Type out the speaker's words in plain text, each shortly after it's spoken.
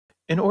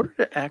In order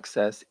to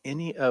access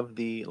any of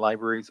the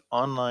library's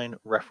online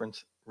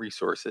reference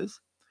resources,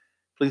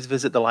 please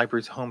visit the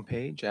library's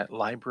homepage at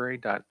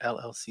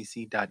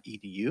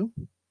library.llcc.edu.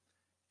 And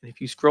if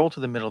you scroll to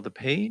the middle of the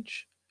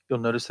page, you'll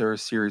notice there are a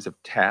series of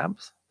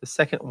tabs. The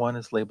second one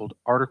is labeled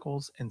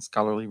Articles and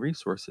Scholarly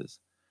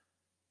Resources.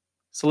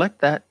 Select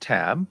that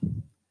tab,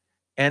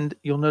 and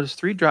you'll notice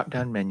three drop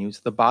down menus,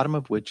 the bottom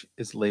of which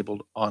is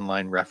labeled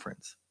Online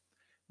Reference.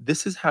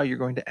 This is how you're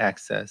going to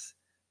access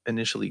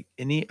initially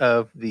any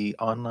of the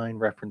online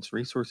reference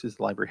resources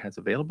the library has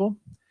available.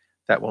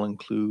 That will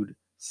include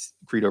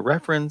Credo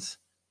Reference,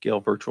 Gale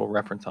Virtual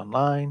Reference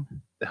Online,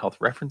 the Health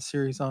Reference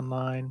Series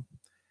Online.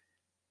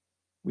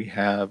 We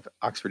have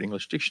Oxford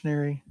English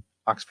Dictionary,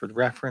 Oxford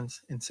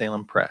Reference, and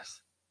Salem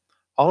Press,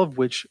 all of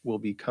which will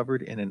be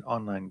covered in an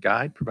online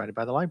guide provided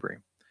by the library.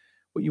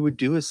 What you would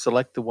do is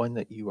select the one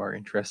that you are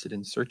interested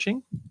in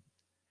searching,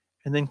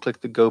 and then click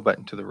the Go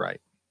button to the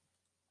right.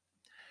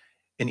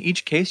 In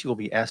each case, you will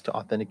be asked to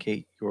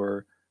authenticate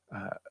your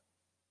uh,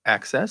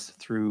 access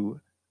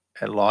through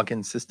a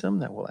login system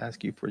that will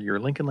ask you for your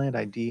Lincoln Land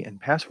ID and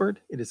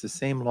password. It is the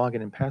same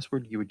login and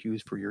password you would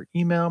use for your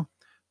email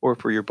or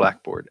for your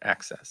Blackboard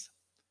access.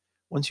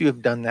 Once you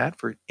have done that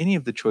for any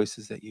of the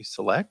choices that you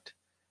select,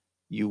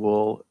 you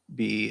will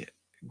be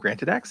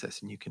granted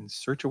access and you can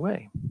search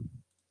away.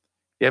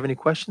 If you have any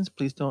questions,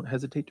 please don't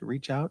hesitate to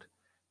reach out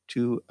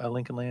to a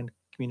Lincoln Land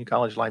Community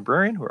College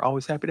librarian. We're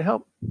always happy to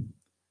help.